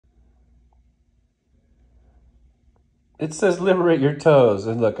It says liberate your toes.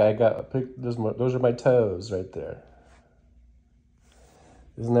 And look, those are my toes right there.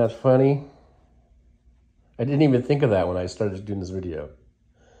 Isn't that funny? I didn't even think of that when I started doing this video,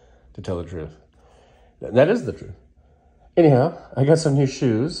 to tell the truth. That is the truth. Anyhow, I got some new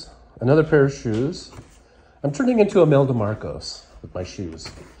shoes, another pair of shoes. I'm turning into a Mel DeMarcos with my shoes.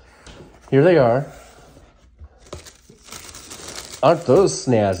 Here they are. Aren't those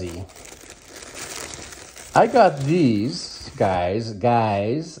snazzy? I got these, guys,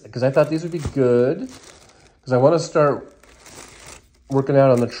 because I thought these would be good. Because I want to start working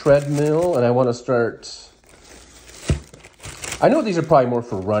out on the treadmill, and I want to start... I know these are probably more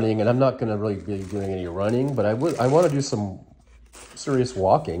for running, and I'm not going to really be doing any running, but I want to do some serious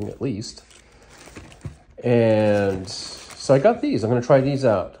walking, at least. And so I got these. I'm going to try these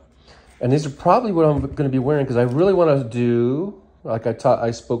out. And these are probably what I'm going to be wearing, because I really want to do, like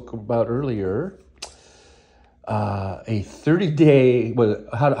I spoke about earlier, a 30-day,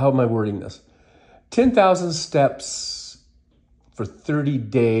 how am I wording this? 10,000 steps for 30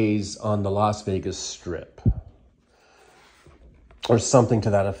 days on the Las Vegas Strip, or something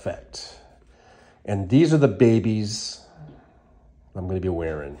to that effect. And these are the babies I'm going to be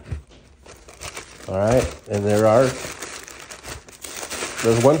wearing. All right, and there's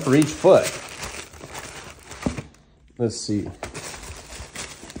one for each foot. Let's see.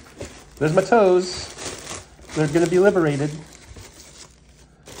 There's my toes. They're going to be liberated.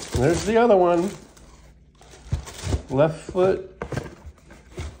 And there's the other one. Left foot.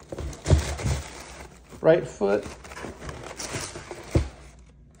 Right foot.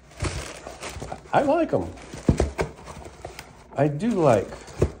 I like them. I do like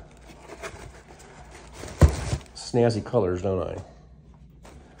snazzy colors, don't I?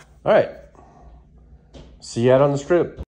 All right. See you out on the strip.